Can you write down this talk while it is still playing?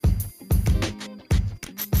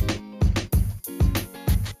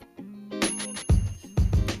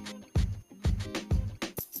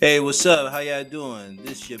Hey, what's up? How y'all doing?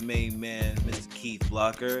 This your main man, Mr. Keith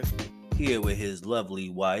Blocker, here with his lovely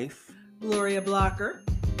wife. Gloria Blocker.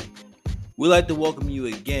 We'd like to welcome you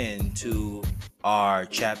again to our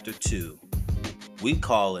chapter 2. We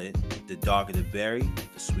call it The Darker the Berry,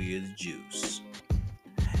 the Sweeter the Juice.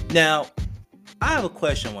 Now, I have a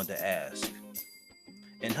question I want to ask.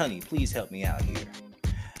 And honey, please help me out here.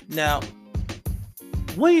 Now,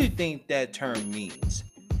 what do you think that term means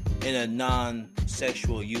in a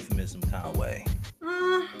non-sexual euphemism kind of way?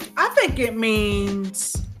 I think it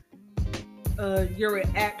means your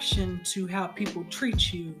reaction to how people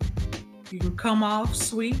treat you. You can come off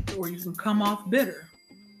sweet or you can come off bitter.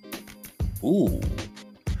 Ooh.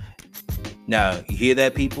 Now, you hear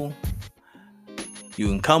that, people? You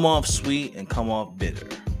can come off sweet and come off bitter.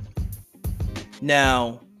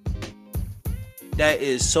 Now, that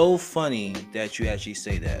is so funny that you actually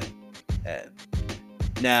say that.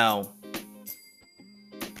 Now,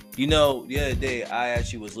 the other day I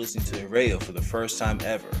actually was listening to the radio for the first time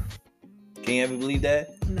ever. Can you ever believe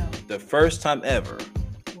that? No. The first time ever.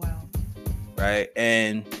 Wow. Right?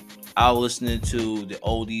 And I was listening to the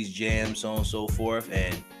oldies jam, so on and so forth,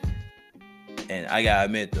 and I gotta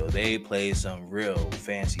admit though, they played some real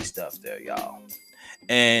fancy stuff there, y'all.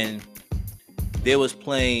 And they was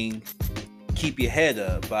playing Keep Your Head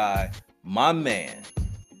Up by my man,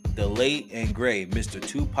 the late and great Mr.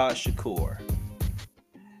 Tupac Shakur.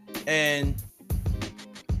 And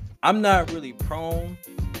I'm not really prone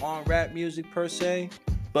on rap music per se,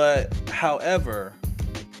 but however,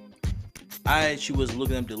 I actually was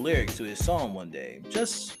looking up the lyrics to his song one day,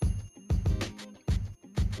 just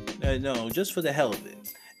for the hell of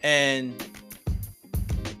it, and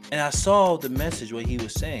I saw the message what he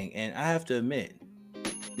was saying, and I have to admit,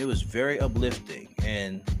 it was very uplifting,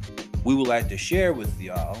 and we would like to share with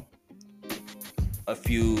y'all a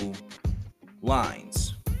few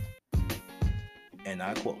lines, and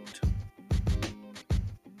I quote: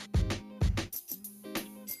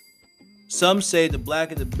 "Some say the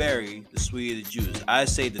blacker the berry, the sweeter the juice. I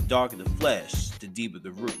say the darker the flesh, the deeper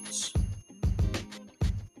the roots.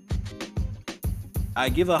 I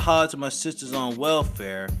give a hug to my sisters on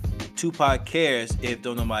welfare. Tupac cares if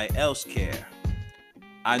don't nobody else care.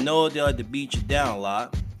 I know they like to beat you down a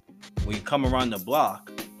lot. When you come around the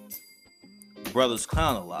block, brothers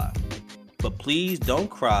clown a lot. But please don't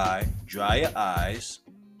cry, dry your eyes,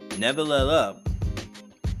 never let up.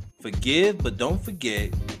 Forgive but don't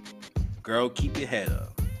forget, girl, keep your head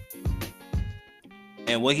up.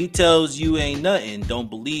 And when he tells you ain't nothing, don't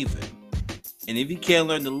believe him. And if he can't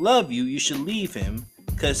learn to love you, you should leave him,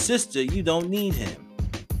 cause sister, you don't need him."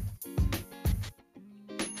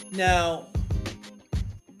 Now,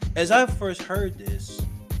 as I first heard this,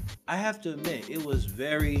 I have to admit it was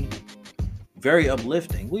very, very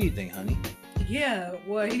uplifting. What do you think, honey? Yeah,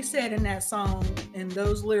 what he said in that song and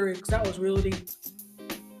those lyrics, that was really deep.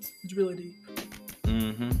 It's really deep.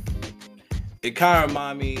 Mm-hmm. It kind of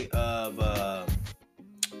reminded me of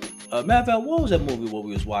matter of fact, what was that movie what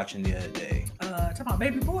we was watching the other day? Talking about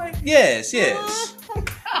Baby Boy? Yes.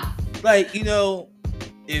 Like,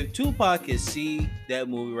 if Tupac could see that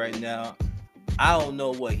movie right now, I don't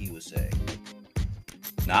know what he would say.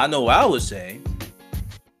 Now, I know what I would say.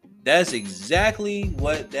 That's exactly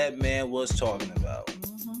what that man was talking about.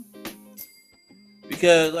 Mm-hmm.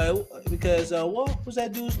 Because what was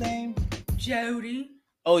that dude's name? Jody.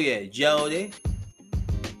 Oh yeah, Jody.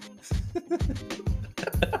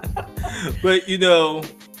 But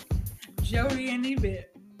Jody and Yvette.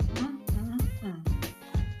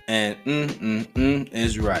 And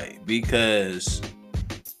is right, because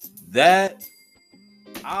that,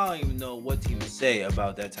 I don't even know what to even say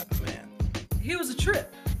about that type of man. He was a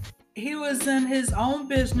trip. He was in his own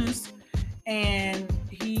business, and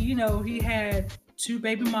he had two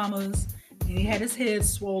baby mamas, and he had his head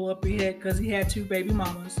swole up because he had two baby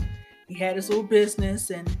mamas. He had his little business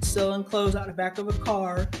and selling clothes out the back of a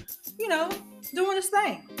car, doing his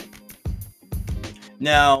thing.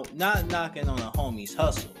 Now, not knocking on a homie's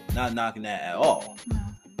hustle, not knocking that at all. No.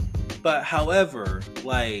 But however,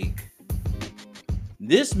 like,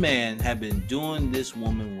 this man had been doing this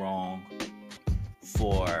woman wrong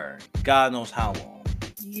for God knows how long.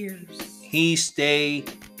 Years. He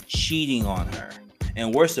stayed cheating on her.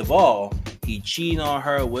 And worst of all, he cheated on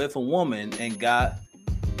her with a woman and got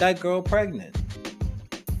that girl pregnant.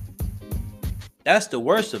 That's the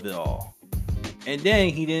worst of it all. And then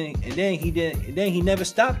he never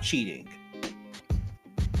stopped cheating.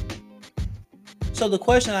 So the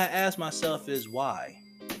question I ask myself is why?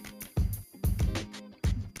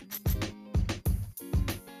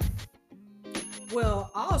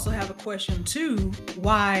 Well, I also have a question too.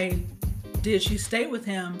 Why did she stay with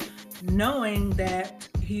him knowing that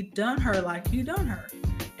he'd done her like he done her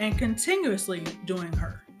and continuously doing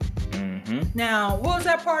her? Mm-hmm. Now, what was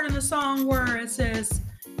that part in the song where it says,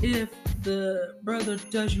 if the brother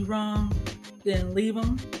does you wrong, then leave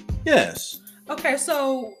him? Yes. Okay,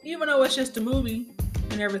 so even though it's just a movie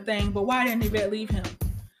and everything, but why didn't Yvette leave him?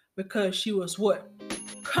 Because she was what?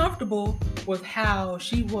 Comfortable with how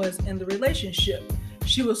she was in the relationship.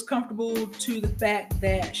 She was comfortable to the fact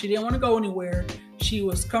that she didn't want to go anywhere. She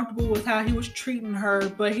was comfortable with how he was treating her,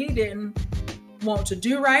 but he didn't want to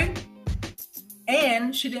do right.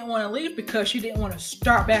 And she didn't want to leave because she didn't want to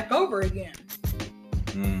start back over again.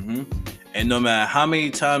 Mm-hmm. And no matter how many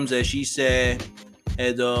times that she said,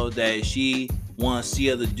 that she want to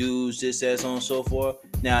see other dudes, this, that, so on and so forth.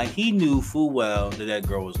 Now, he knew full well that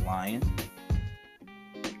girl was lying.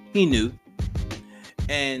 He knew.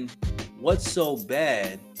 And what's so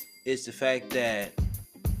bad is the fact that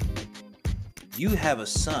you have a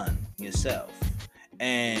son yourself.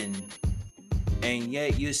 And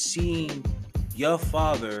yet you're seeing your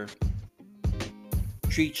father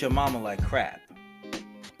treat your mama like crap.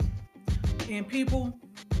 And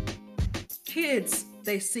kids,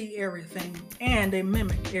 they see everything and they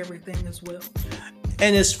mimic everything as well.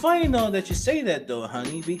 And it's funny though that you say that though,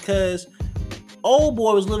 honey, because old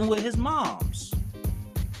boy was living with his moms.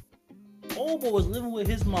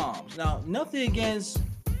 Now, nothing against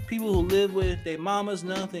people who live with their mamas,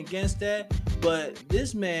 nothing against that. But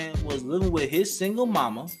this man was living with his single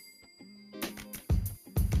mama,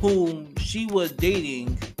 whom she was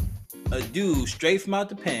dating a dude straight from out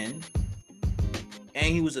the pen, and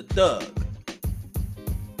he was a thug.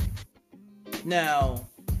 Now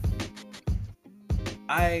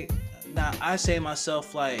I say to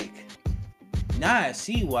myself, like, now I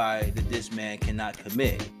see why that this man cannot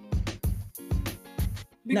commit.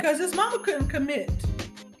 Because his mama couldn't commit.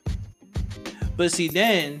 But see,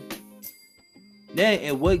 then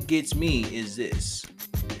and what gets me is this.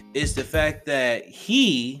 It's the fact that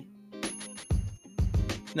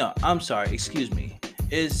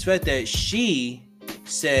it's the fact that she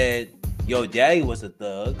said, yo, daddy was a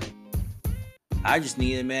thug. I just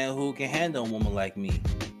need a man who can handle a woman like me.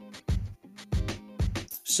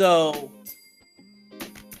 So,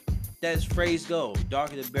 that's phrase go.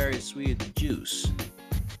 Darker the berry, sweeter the juice.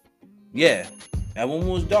 Yeah, that woman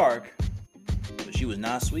was dark, but she was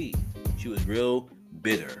not sweet. She was real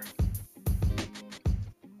bitter.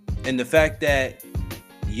 And the fact that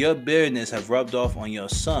your bitterness have rubbed off on your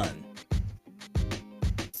son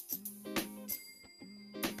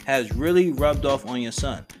has really rubbed off on your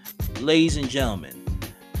son. Ladies and gentlemen,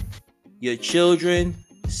 your children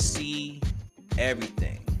see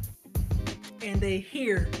everything. And they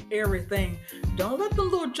hear everything. Don't let the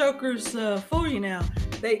little jokers fool you now.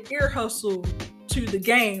 They ear hustle to the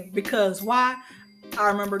game because why? I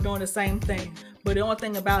remember doing the same thing. But the only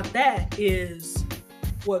thing about that is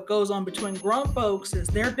what goes on between grown folks is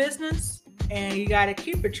their business, and you got to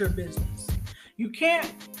keep it your business. You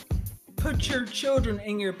can't put your children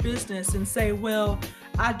in your business and say, well,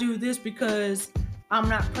 I do this because I'm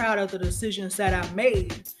not proud of the decisions that I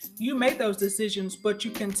made. You make those decisions, but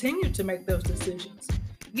you continue to make those decisions.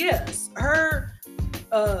 Yes, her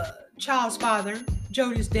child's father,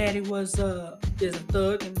 Jody's daddy, is a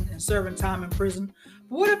thug and serving time in prison.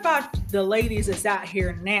 But what about the ladies that's out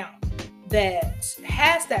here now that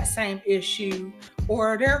has that same issue,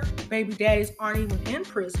 or their baby daddies aren't even in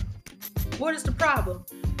prison? What is the problem?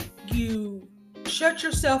 You shut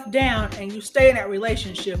yourself down and you stay in that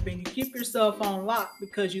relationship and you keep yourself on lock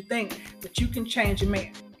because you think that you can change a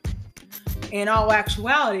man. In all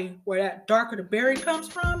actuality, where that darker the berry comes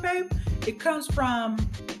from, babe, it comes from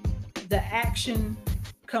the action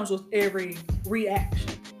comes with every reaction.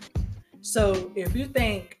 So if you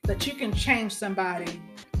think that you can change somebody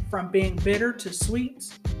from being bitter to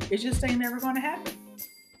sweet, it just ain't never going to happen.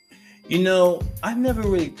 You know, I never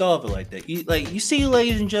really thought of it like that. You see,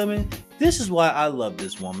 ladies and gentlemen, this is why I love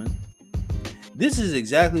this woman. This is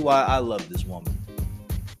exactly why I love this woman.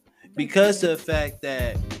 Because of the fact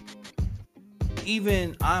that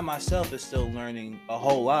even I myself is still learning a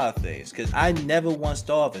whole lot of things. Because I never once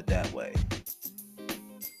thought of it that way.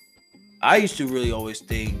 I used to really always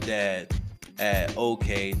think that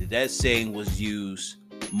that saying was used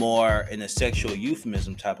more in a sexual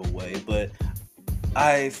euphemism type of way. But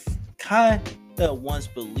I've kind of once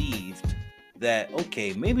believed that,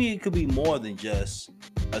 okay, maybe it could be more than just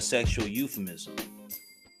a sexual euphemism.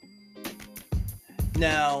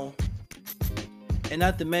 Now, and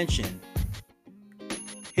not to mention,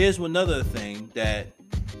 here's another thing that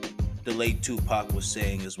the late Tupac was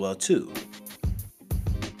saying as well too.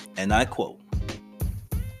 And I quote,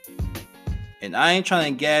 And I ain't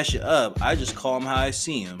trying to gas you up. I just call them how I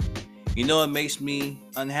see them. You know what makes me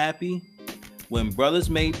unhappy? When brothers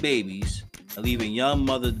make babies and leave a young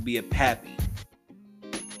mother to be a pappy.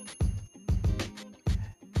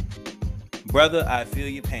 Brother, I feel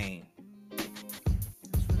your pain.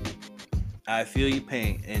 I feel your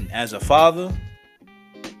pain. And as a father,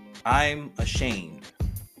 I'm ashamed.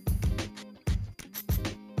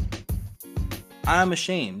 I'm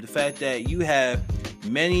ashamed. The fact that you have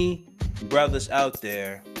many brothers out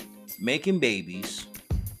there making babies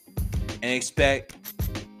and expect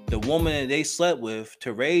the woman that they slept with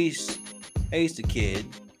to raise the kid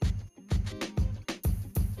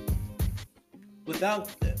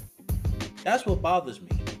without them. That's what bothers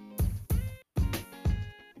me.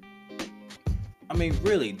 I mean,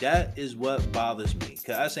 really, that is what bothers me.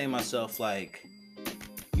 Because I say to myself, like,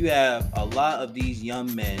 you have a lot of these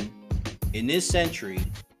young men in this century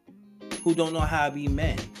who don't know how to be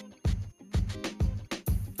men.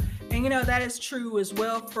 And that is true as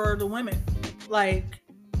well for the women. Like,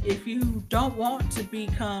 if you don't want to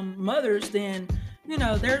become mothers, then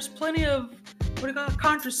there's plenty of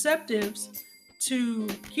contraceptives to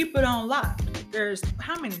keep it on lock. There's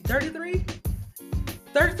how many? 33?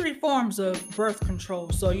 33 forms of birth control.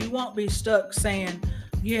 So you won't be stuck saying,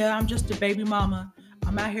 yeah, I'm just a baby mama.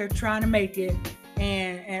 I'm out here trying to make it.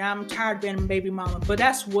 And I'm tired of being a baby mama. But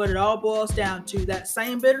that's what it all boils down to. That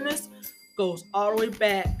same bitterness goes all the way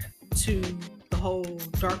back to the whole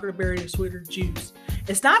darker the berry, the sweeter the juice.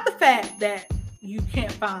 It's not the fact that you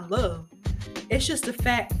can't find love. It's just the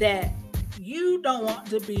fact that you don't want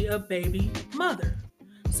to be a baby mother.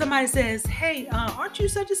 Somebody says, hey, aren't you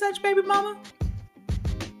such and such baby mama?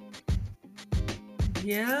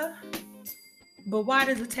 Yeah. But why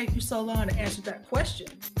does it take you so long to answer that question?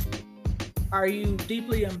 Are you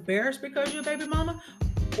deeply embarrassed because you're a baby mama?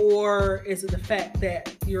 Or is it the fact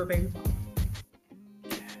that you're a baby mama?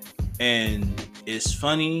 And it's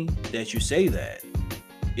funny that you say that.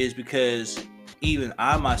 Is because even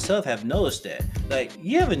I myself have noticed that. Like,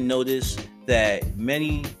 you ever notice that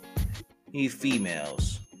many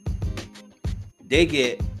females, they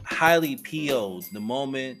get highly PO'd the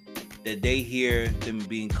moment that they hear them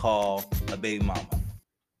being called a baby mama?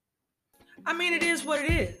 I mean, it is what it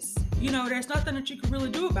is. There's nothing that you can really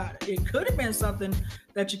do about it. It could have been something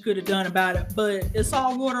that you could have done about it, but it's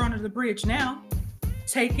all water under the bridge now.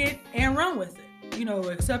 Take it and run with it.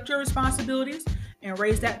 Accept your responsibilities and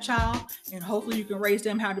raise that child, and hopefully you can raise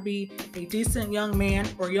them how to be a decent young man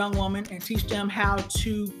or young woman and teach them how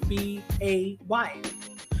to be a wife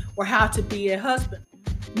or how to be a husband.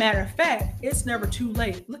 Matter of fact, it's never too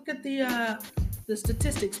late. Look at the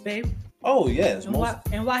statistics, babe. Oh, yes.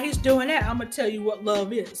 And while he's doing that, I'm going to tell you what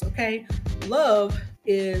love is, okay? Love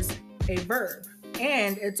is a verb,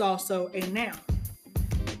 and it's also a noun.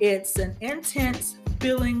 It's an intense,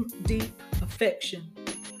 feeling, deep affection.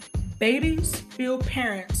 Babies feel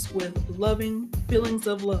parents with loving feelings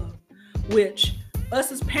of love, which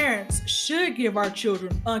us as parents should give our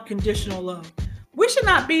children unconditional love. We should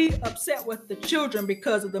not be upset with the children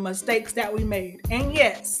because of the mistakes that we made. And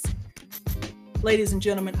yes, ladies and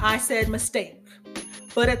gentlemen, I said mistake.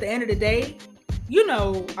 But at the end of the day,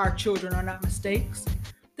 our children are not mistakes.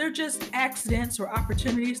 They're just accidents or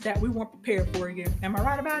opportunities that we weren't prepared for yet. Am I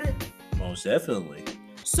right about it? Most definitely.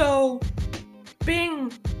 So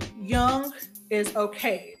being young is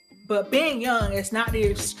okay. But being young is not the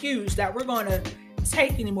excuse that we're going to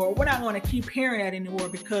take anymore. We're not going to keep hearing that anymore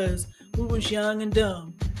because we was young and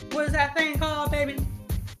dumb. What is that thing called, baby?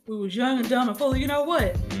 We was young and dumb and full of you know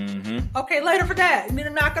what? Mm-hmm. Okay, later for that. You need to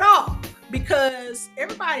knock it off. Because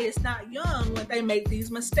everybody is not young when they make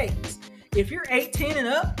these mistakes. If you're 18 and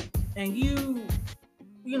up and you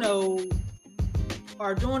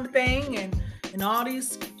are doing the thing and all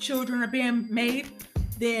these children are being made,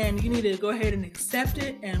 then you need to go ahead and accept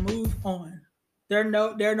it and move on. They're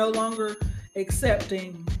no longer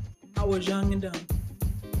accepting I was young and dumb.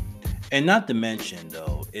 And not to mention,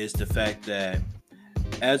 though, is the fact that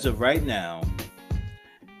as of right now,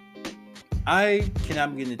 I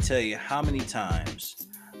cannot begin to tell you how many times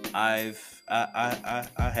I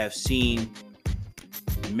have seen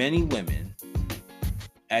many women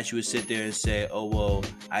actually sit there and say, "Oh well,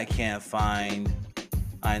 I can't find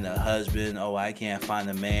a husband. Oh, I can't find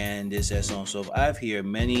a man. This, that, so on, so forth." I've heard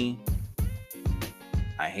many.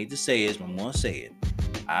 I hate to say this, but I'm gonna say it.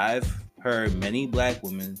 I've heard many black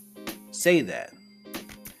women say that,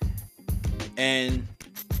 and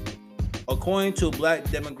according to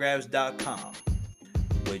blackdemographics.com,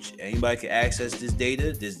 which anybody can access this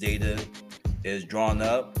data is drawn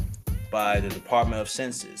up by the Department of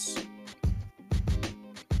Census.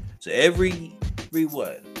 So every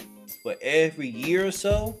but every year or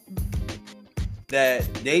so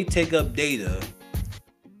that they take up data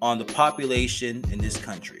on the population in this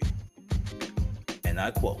country. And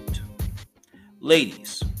I quote,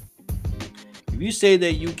 ladies, if you say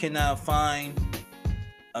that you cannot find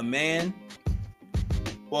a man,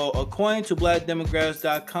 well, according to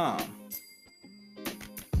blackdemographics.com,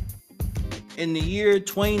 in the year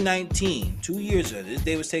 2019, 2 years ago, this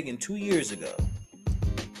day was taken 2 years ago,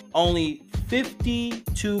 only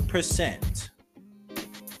 52%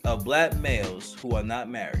 of black males who are not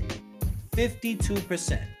married,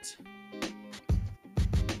 52%.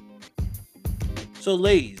 So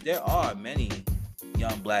ladies, there are many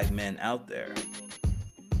young black men out there.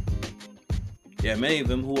 There are many of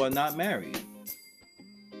them who are not married.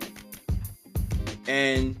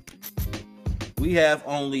 And we have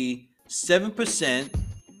only 7%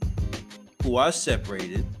 who are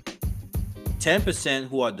separated, 10%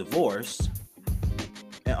 who are divorced,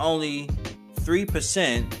 and only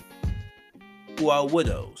 3% who are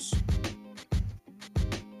widows.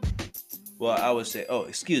 Well, I would say,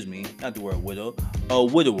 excuse me, not the word widow, a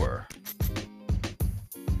widower.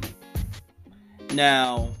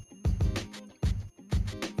 Now,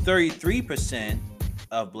 33%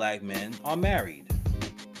 of black men are married.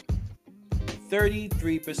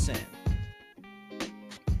 33%.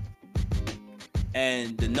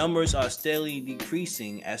 And the numbers are steadily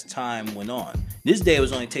decreasing as time went on. This day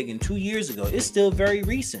was only taken 2 years ago. It's still very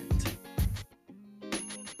recent.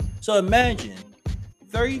 So imagine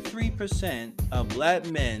 33% of black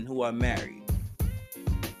men who are married.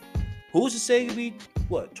 Who's to say it could be,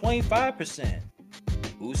 25%?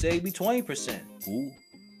 Who say it could be 20%?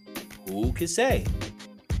 Who could say?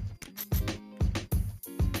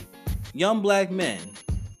 Young black men,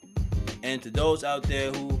 and to those out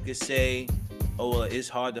there who could say, it's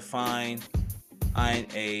hard to find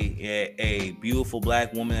a beautiful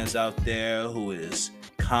black woman that's out there who is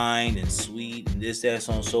kind and sweet and this, that,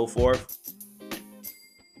 so on and so forth.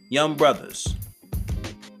 Young brothers,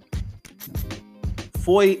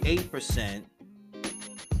 48%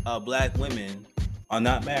 of black women are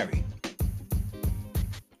not married.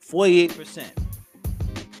 48%.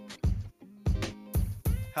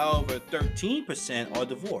 However, 13% are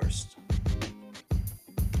divorced.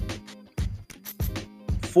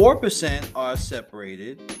 4% are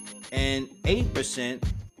separated, and 8%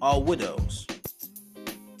 are widows.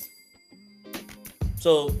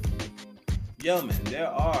 So, gentlemen, there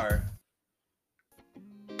are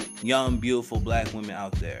young, beautiful black women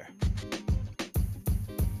out there.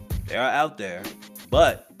 They are out there,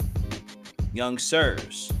 but young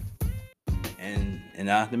sirs, and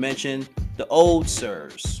not to mention the old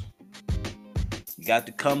sirs. You got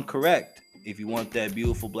to come correct if you want that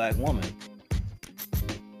beautiful black woman.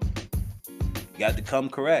 You got to come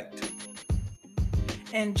correct.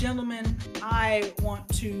 And gentlemen, I want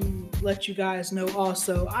to let you guys know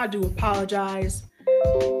also, I do apologize.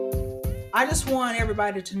 I just want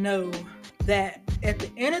everybody to know that at the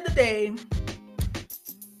end of the day,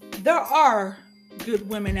 there are good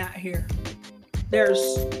women out here. There's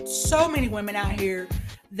so many women out here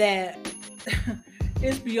that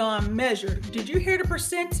is beyond measure. Did you hear the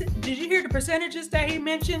percentages that he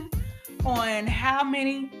mentioned on how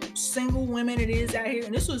many single women it is out here?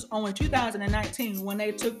 And this was only 2019 when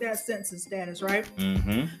they took that census status, right?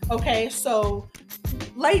 Mm-hmm. Okay, so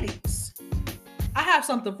ladies, I have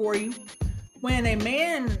something for you. When a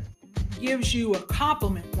man gives you a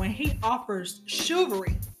compliment, when he offers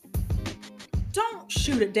chivalry, don't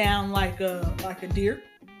shoot it down like a deer.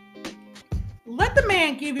 Let the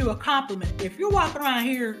man give you a compliment. If you're walking around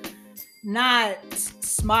here not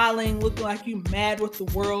smiling, looking like you mad with the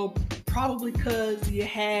world, probably because you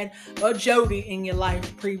had a Jody in your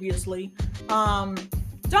life previously,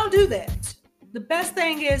 don't do that. The best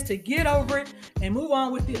thing is to get over it and move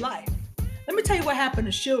on with your life. Let me tell you what happened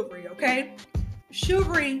to chivalry, okay?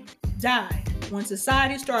 Chivalry died when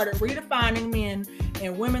society started redefining men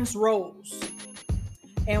and women's roles.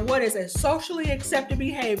 And what is a socially accepted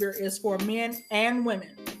behavior is for men and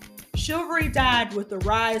women. Chivalry died with the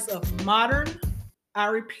rise of modern, I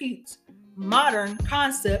repeat, modern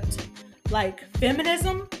concepts like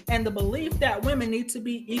feminism and the belief that women need to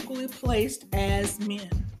be equally placed as men.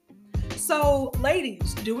 So,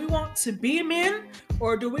 ladies, do we want to be men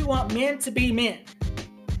or do we want men to be men?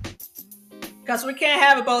 Because we can't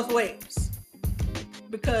have it both ways.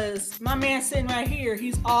 Because my man sitting right here,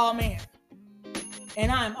 he's all man. And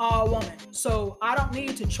I'm all woman. So I don't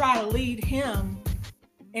need to try to lead him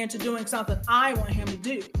into doing something I want him to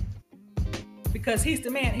do. Because he's the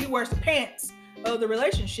man. He wears the pants of the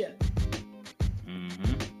relationship.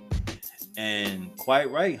 Mm-hmm. And quite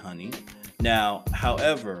right, honey. Now,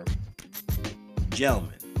 however,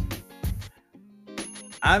 gentlemen,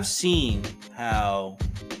 I've seen how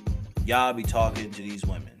y'all be talking to these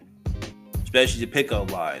women, especially the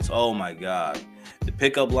pickup lines. Oh my God. The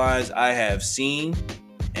pickup lines I have seen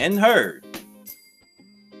and heard,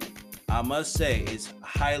 I must say, it's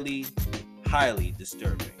highly, highly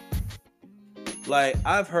disturbing. Like,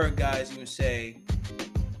 I've heard guys even say,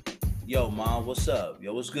 yo, mom, what's up?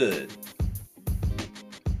 Yo, what's good?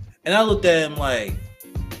 And I looked at him like,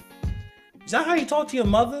 is that how you talk to your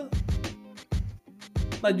mother?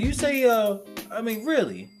 Like, do you say,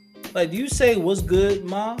 really? Like, do you say, what's good,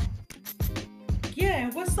 mom? Yeah,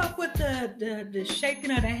 and what's up with the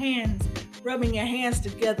shaking of the hands, rubbing your hands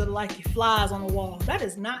together like you flies on the wall? That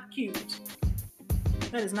is not cute.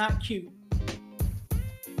 That is not cute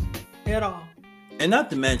at all. And not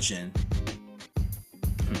to mention,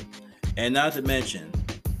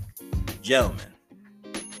 gentlemen,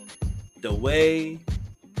 the way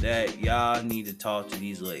that y'all need to talk to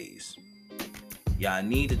these ladies, y'all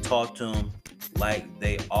need to talk to them like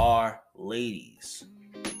they are ladies.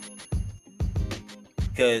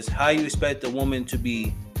 Because how you expect a woman to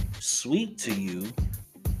be sweet to you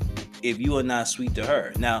if you are not sweet to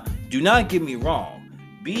her? Now, do not get me wrong.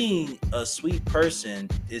 Being a sweet person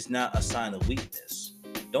is not a sign of weakness.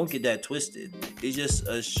 Don't get that twisted. It's just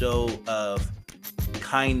a show of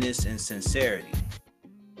kindness and sincerity.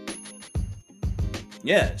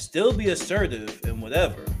 Yeah, still be assertive and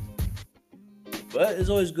whatever. But it's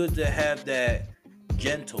always good to have that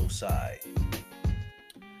gentle side.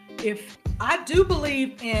 If I do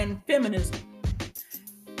believe in feminism,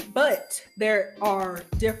 but there are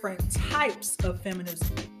different types of feminism.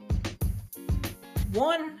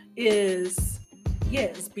 One is,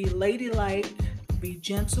 yes, be ladylike, be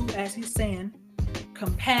gentle, as he's saying,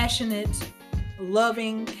 compassionate,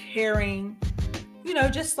 loving, caring. You know,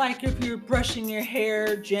 just like if you're brushing your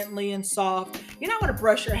hair gently and soft, you're not going to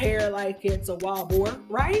brush your hair like it's a wild boar,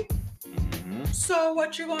 right? Mm-hmm. So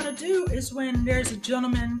what you're going to do is when there's a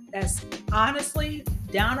gentleman that's honestly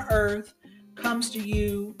down to earth, comes to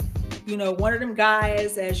you, you know, one of them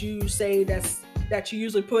guys, as you say, that you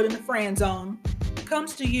usually put in the friend zone,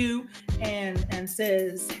 comes to you and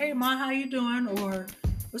says, hey, ma, how you doing? Or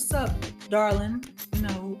what's up, darling? You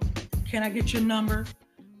know, can I get your number?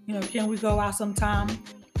 You know, can we go out sometime?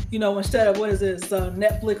 You know, instead of, what is this,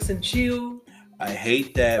 Netflix and chill? I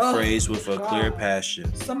hate that phrase with a clear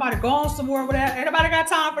passion. Somebody go on somewhere with that. Anybody got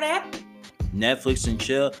time for that? Netflix and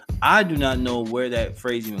chill. I do not know where that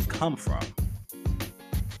phrase even come from.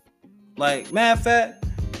 Like, matter of fact,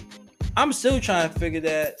 I'm still trying to figure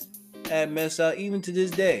that mess out even to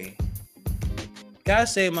this day. Gotta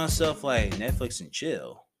say to myself, like, Netflix and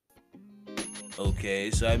chill.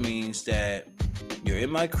 Okay, so that means that you're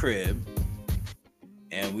in my crib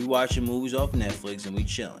and we watching movies off Netflix and we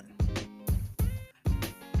chilling.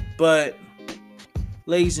 But,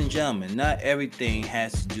 ladies and gentlemen, not everything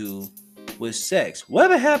has to do with sex.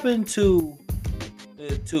 Whatever happened to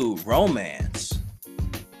romance?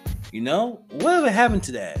 You know, whatever happened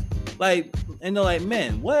to that? Like, you know, like,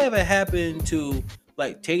 men, whatever happened to,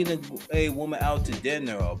 like, taking a woman out to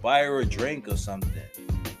dinner or buy her a drink or something?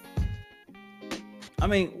 I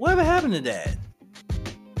mean, whatever happened to that?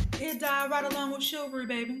 It died right along with chivalry,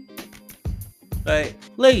 baby. Like,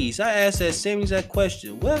 ladies, I asked that same exact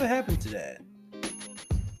question. Whatever happened to that?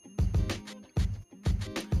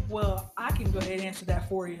 Well, I can go ahead and answer that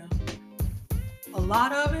for you. A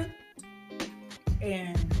lot of it,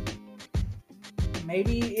 and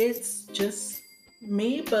maybe it's just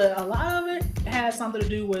me, but a lot of it has something to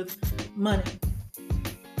do with money.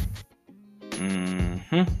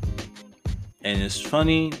 Mm-hmm. And it's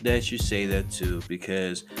funny that you say that too,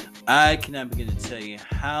 because I cannot begin to tell you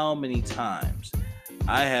how many times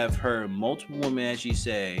I have heard multiple women actually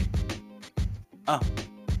say, oh,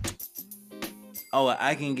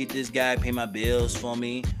 I can get this guy to pay my bills for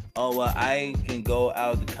me. Oh, I can go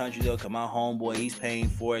out of the country though, cause my homeboy, he's paying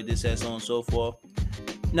for it, this, that, so on and so forth.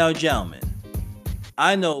 Now, gentlemen,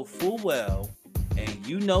 I know full well, and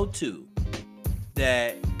you know too,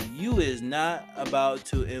 that you is not about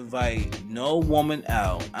to invite no woman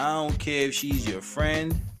out. I don't care if she's your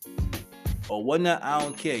friend or whatnot. I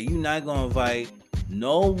don't care. You're not gonna invite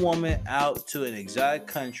no woman out to an exotic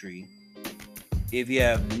country if you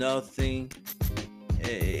have nothing,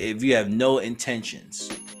 if you have no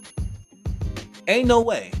intentions. Ain't no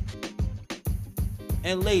way.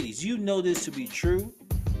 And ladies, you know this to be true,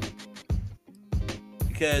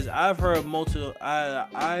 because I've heard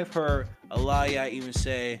I've heard a lot of y'all even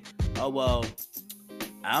say, oh, well,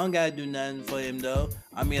 I don't gotta do nothing for him though.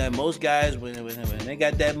 I mean, like, most guys, when they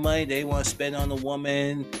got that money, they want to spend on a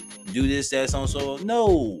woman, do this, that, so on, so.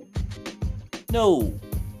 No. No.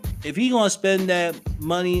 If he gonna spend that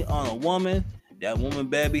money on a woman, that woman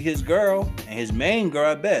better be his girl and his main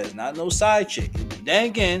girl at best, not no side chick. Then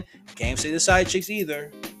again, I can't say the side chicks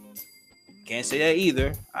either. Can't say that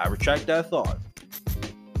either. I retract that thought.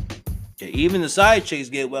 Okay, even the side chicks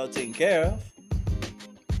get well taken care of.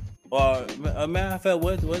 Or a matter of fact,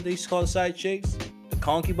 what they call side chicks? The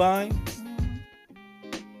concubines?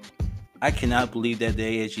 I cannot believe that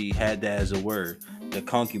they actually had that as a word. The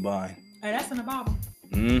concubine. Hey, that's in the Bible.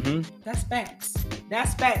 Mm-hmm. That's facts.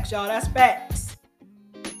 That's facts, y'all. That's facts.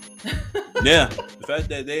 Yeah. The fact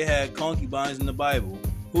that they had concubines in the Bible.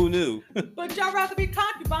 Who knew? But y'all rather be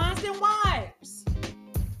concubines than wives.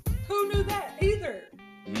 Who knew that either?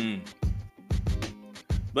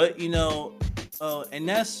 But and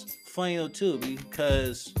that's funny though too,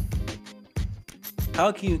 because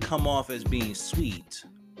how can you come off as being sweet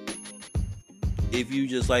if you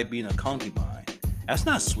just like being a concubine? That's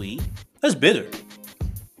not sweet. That's bitter.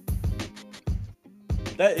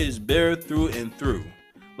 That is bitter through and through.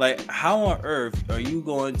 Like, how on earth are you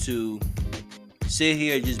going to sit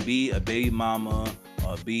here and just be a baby mama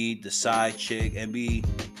or be the side chick and be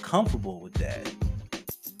comfortable with that?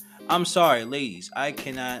 I'm sorry, ladies. I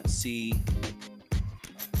cannot see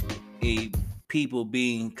people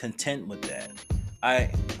being content with that.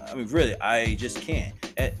 I mean, really, I just can't.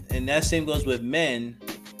 And that same goes with men.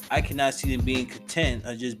 I cannot see them being content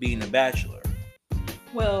of just being a bachelor.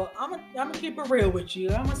 Well, I'm gonna keep it real with you.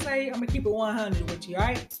 I'm gonna keep it 100 with you, all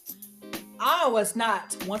right? I was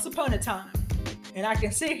not once upon a time, and I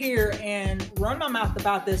can sit here and run my mouth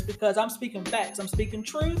about this because I'm speaking facts. I'm speaking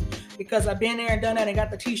truth because I've been there and done that and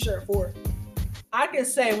got the t-shirt for it. I can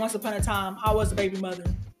say once upon a time I was a baby mother.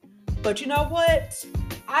 But you know what?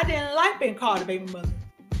 I didn't like being called a baby mother.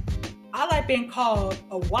 I like being called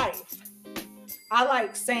a wife. I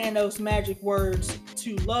like saying those magic words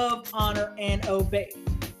to love, honor, and obey.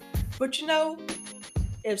 But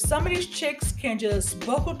if some of these chicks can just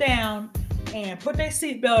buckle down and put their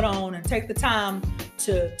seatbelt on and take the time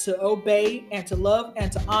to obey and to love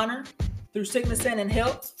and to honor through sickness and in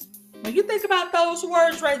health, when you think about those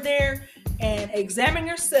words right there and examine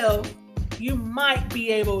yourself, you might be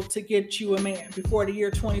able to get you a man before the year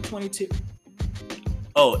 2022.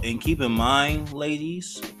 Oh, and keep in mind,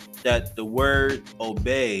 ladies, that the word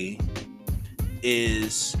obey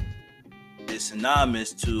is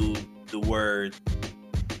synonymous to the word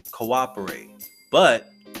cooperate. But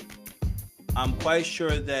I'm quite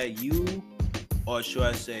sure that you, or should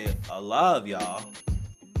I say a lot of y'all,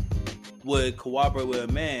 would cooperate with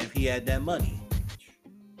a man if he had that money.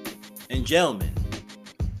 And gentlemen,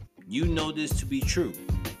 you know this to be true.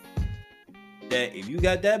 That if you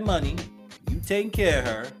got that money, you taking care of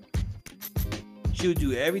her, she'll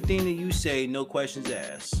do everything that you say, no questions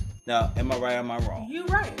asked. Now, am I right or am I wrong? You're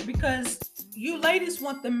right, because you ladies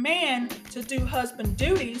want the man to do husband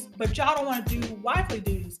duties, but y'all don't want to do wifely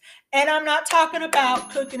duties. And I'm not talking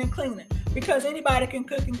about cooking and cleaning, because anybody can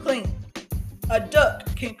cook and clean. A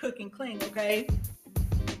duck can cook and clean, okay?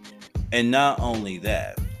 And not only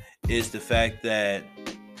that, it's the fact that,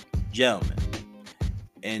 gentlemen,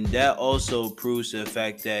 and that also proves the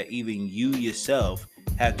fact that even you yourself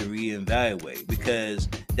have to reevaluate, because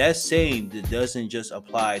that saying that doesn't just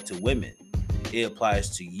apply to women, it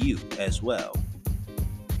applies to you as well.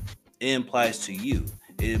 It implies to you.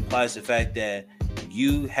 It implies the fact that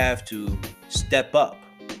you have to step up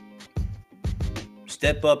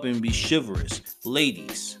and be chivalrous.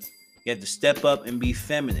 Ladies, you have to step up and be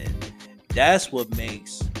feminine. That's what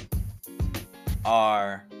makes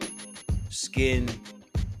our skin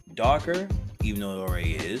darker, even though it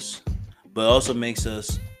already is, but also makes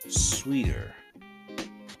us sweeter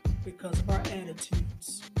because of our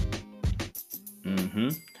attitudes.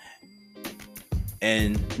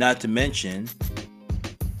 And not to mention,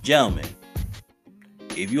 gentlemen,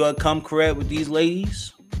 if you are come correct with these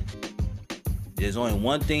ladies, there's only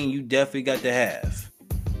one thing you definitely got to have,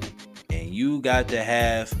 and you got to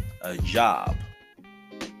have a job.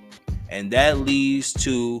 And that leads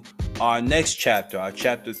to our next chapter, our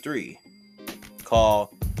chapter 3, called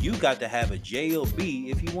You Got to Have a JOB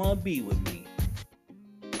If You Want to Be With Me.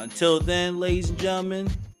 Until then, ladies and gentlemen,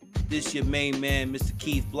 this is your main man, Mr.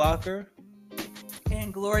 Keith Blocker.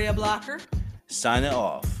 And Gloria Blocker. Signing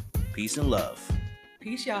off. Peace and love.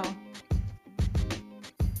 Peace, y'all.